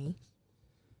ริมไหม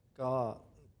ก็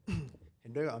เห็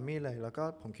นด้วยกับออมมี่เลยแล้วก็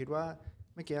ผมคิดว่า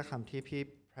เมื่อกี้คำที่พี่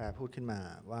แพรพูดขึ้นมา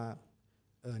ว่า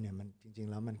เนี่ยมันจริงๆ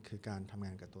แล้วมันคือการทำง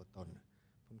านกับตัวตน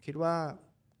ผมคิดว่า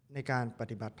ในการป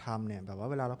ฏิบัติธรรมเนี่ยแบบว่า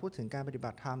เวลาเราพูดถึงการปฏิบั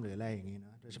ติธรรมหรืออะไรอย่างนี้น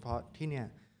ะโดยเฉพาะที่เนี่ย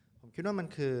ผมคิดว่ามัน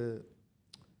คือ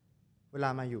เวลา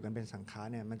มาอยู่กันเป็นสังฆะ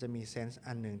เนี่ยมันจะมีเซนส์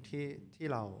อันหนึ่งที่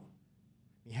เรา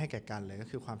มีให้แก่กันเลยก็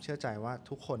คือความเชื่อใจว่า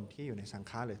ทุกคนที่อยู่ในสัง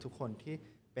ฆะหรือทุกคนที่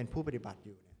เป็นผู้ปฏิบัติอ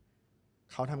ยู่เนี่ย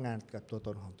เขาทำงานกับตัวต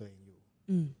นของตัวเองอยู่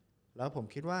แล้วผม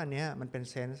คิดว่าอันเนี้ยมันเป็น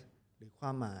เซนส์หรือคว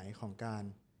ามหมายของการ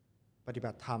ปฏิ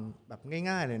บัติธรรมแบบ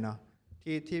ง่ายๆเลยเนาะ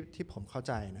ที่ผมเข้าใ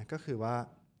จนะก็คือว่า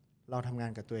เราทำงา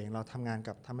นกับตัวเองเราทำงาน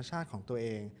กับธรรมชาติของตัวเอ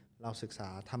งเราศึกษา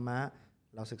ธรรมะ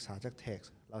เราศึกษาจากเท็ก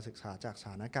ซ์เราศึกษาจากส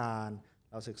ถานการณ์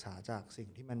เราศึกษาจากสิ่ง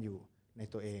ที่มันอยู่ใน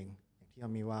ตัวเองอย่างที่เรา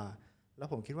มีว่าแล้ว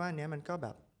ผมคิดว่าอันเนี้ยมันก็แบ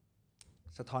บ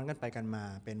สะท้อนกันไปกันมา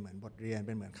เป็นเหมือนบทเรียนเ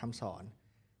ป็นเหมือนคำสอน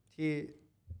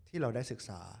ที่เราได้ศึกษ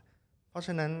าเพราะฉ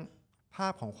ะนั้นภา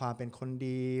พของความเป็นคน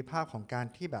ดีภาพของการ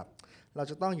ที่แบบเรา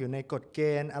จะต้องอยู่ในกฎเก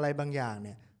ณฑ์อะไรบางอย่างเ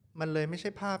นี่ยมันเลยไม่ใช่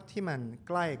ภาพที่มันใ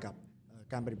กล้กับ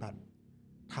การปฏิบัติ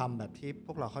ธรรมแบบที่พ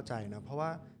วกเราเข้าใจนะเพราะว่า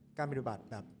การปฏิบัติ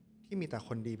แบบที่มีแต่ค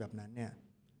นดีแบบนั้นเนี่ย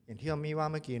อย่างที่เรามีว่า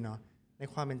เมื่อกี้เนาะใน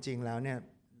ความเป็นจริงแล้วเนี่ย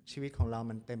ชีวิตของเรา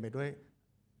มันเต็มไปด้วย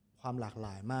ความหลากหล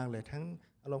ายมากเลยทั้ง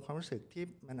อารมณ์ความรู้สึกที่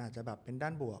มันอาจจะแบบเป็นด้า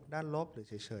นบวกด้านลบหรือ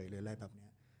เฉยๆหรืออะไรแบบนี้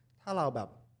ถ้าเราแบบ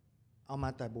เอามา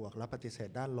แต่บวกแล้วปฏิเสธ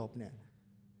ด้านลบเนี่ย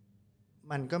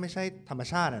มันก็ไม่ใช่ธรรม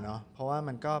ชาติเนาะเพราะว่า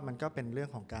มันก็เป็นเรื่อง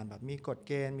ของการแบบมีกฎเ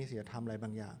กณฑ์มีศีลธรรมอะไรบ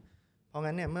างอย่างเพราะ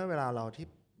งั้นเนี่ยเมื่อเวลาเราที่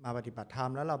มาปฏิบัติธรร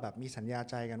มแล้วเราแบบมีสัญญา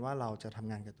ใจกันว่าเราจะท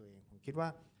ำงานกับตัวเองผมคิดว่า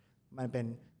มันเป็น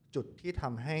จุดที่ท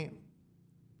ำให้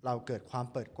เราเกิดความ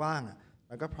เปิดกว้างแ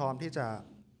ล้วก็พร้อมที่จะ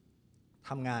ท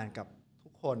ำงานกับทุ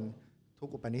กคนทุก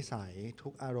อุปนิสัยทุ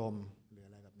กอารมณ์หรืออ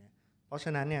ะไรแบบนี้เพราะฉ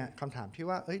ะนั้นเนี่ยคำถามที่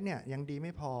ว่าเนี่ยยังดีไ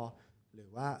ม่พอหรือ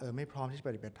ว่าไม่พร้อมที่จะ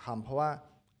ปฏิบัติธรรมเพราะว่า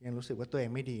ยังรู้สึกว่าตัวเอง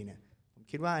ไม่ดีเนี่ยผม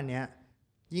คิดว่าอันเนี้ย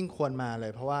ยิ่งควรมาเล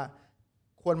ยเพราะว่า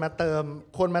ควรมาเติม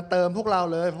พวกเรา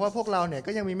เลยเพราะว่าพวกเราเนี่ย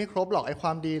ก็ยังมีไม่ครบหรอกไอ้คว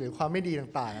ามดีหรือความไม่ดี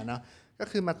ต่างๆนะก็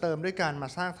คือมาเติมด้วยการมา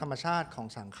สร้างธรรมชาติของ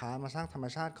สังฆะมาสร้างธรรม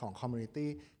ชาติของคอมมูนิตี้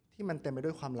ที่มันเต็มไปด้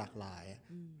วยความหลากหลาย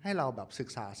ให้เราแบบศึก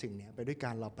ษาสิ่งนี้ไปด้วยกั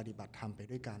นเราปฏิบัติธรรมไป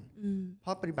ด้วยกันเพรา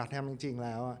ะปฏิบัติธรรมจริงๆแ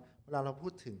ล้วเวลาเราพู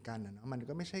ดถึงกันนะมัน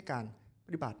ก็ไม่ใช่การป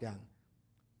ฏิบัติอย่าง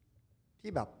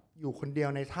ที่แบบอยู่คนเดียว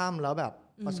ในถ้ำแล้วแบบ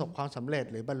ประสบความสำเร็จ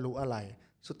หรือบรรลุอะไร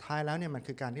สุดท้ายแล้วเนี่ยมัน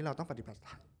คือการที่เราต้องปฏิ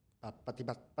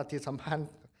สัมพันธ์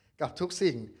กับทุก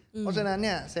สิ่งเพราะฉะนั้นเ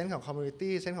นี่ยเซนส์ของคอมมูนิ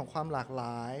ตี้เซนส์ของความหลากหล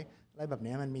ายอะไรแบบ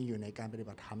นี้มันมีอยู่ในการปฏิ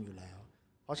บัติธรรมอยู่แล้ว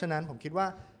เพราะฉะนั้นผมคิดว่า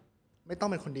ไม่ต้อง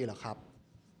เป็นคนดีหรอกครับ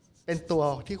เป็นตัว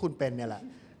ที่คุณเป็นเนี่ยแหละ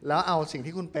แล้วเอาสิ่ง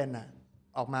ที่คุณเป็น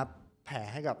ออกมาแผ่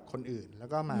ให้กับคนอื่นแล้ว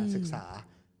ก็มาศึกษา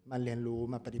มาเรียนรู้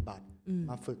มาปฏิบัติ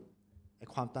มาฝึกไอ้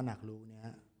ความตระหนักรู้เนี้ย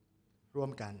ร่ว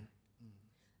มกัน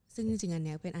ซึ่งจริงๆอันเ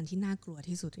นี้ยเป็นอันที่น่ากลัว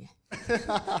ที่สุดเลย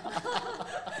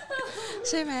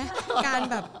ใช่ไหมการ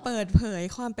แบบเปิดเผย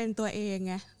ความเป็นตัวเอง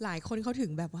ไงหลายคนเขาถึ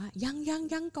งแบบว่ายั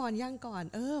งก่อน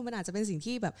มันอาจจะเป็นสิ่ง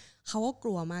ที่แบบเขาก็ก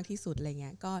ลัวมากที่สุดอะไรเ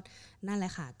งี้ยก็นั่นแหล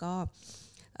ะค่ะก็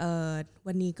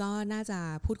วันนี้ก็น่าจะ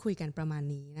พูดคุยกันประมาณ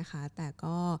นี้นะคะแต่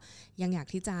ก็ยังอยาก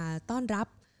ที่จะต้อนรับ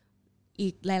อี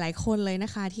กหลายๆคนเลยน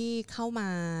ะคะที่เข้ามา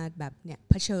แบบเนี่ย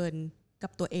เผชิญ กั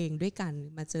บตัวเองด้วยกัน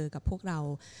มาเจอกับพวกเรา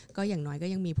ก็อย่างน้อยก็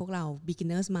ยังมีพวกเรา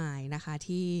beginners mind นะคะ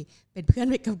ที่เป็นเพื่อน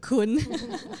ไปกับคุณ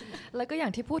แล้วก็อย่า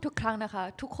งที่พูดทุกครั้งนะคะ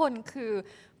ทุกคนคือ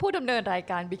ผู้ดำเนินราย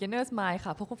การ beginners mind ค่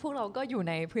ะเพราะพวกเราก็อยู่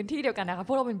ในพื้นที่เดียวกันนะคะพ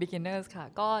วกเราเป็น beginners ค่ะ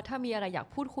ก็ถ้ามีอะไรอยาก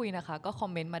พูดคุยนะคะก็คอม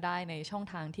เมนต์มาได้ในช่อง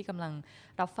ทางที่กำลัง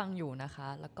รับฟังอยู่นะคะ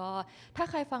แล้วก็ถ้า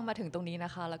ใครฟังมาถึงตรงนี้น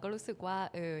ะคะแล้วก็รู้สึกว่า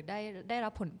ได้รั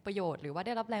บผลประโยชน์หรือว่าไ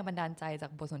ด้รับแรงบันดาลใจจา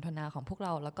กบทสนทนาของพวกเร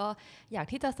าแล้วก็อยาก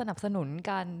ที่จะสนับสนุน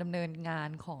การดำเนินงาน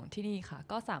ของที่นี่ค่ะ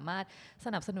ก็สามารถส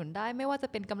นับสนุนได้ไม่ว่าจะ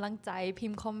เป็นกำลังใจพิ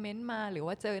มพ์คอมเมนต์มาหรือ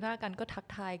ว่าเจอหน้ากันก็ทัก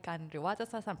ทายกันหรือว่าจะ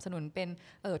สนับสนุนเป็น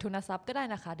ทุนทรัพย์ก็ได้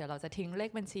นะคะเดี๋ยวเราจะทิ้งเล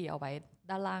ขบัญชีเอาไว้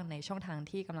ด้านล่างในช่องทาง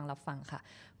ที่กำลังรับฟังค่ะ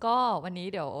ก็วันนี้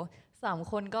เดี๋ยว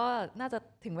3คนก็น่าจะ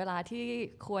ถึงเวลาที่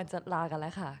ควรจะลากันแ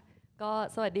ล้วค่ะก็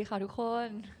สวัสดีค่ะทุกคน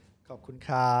ขอบคุณค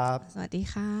รับสวัสดี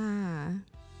ค่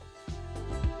ะ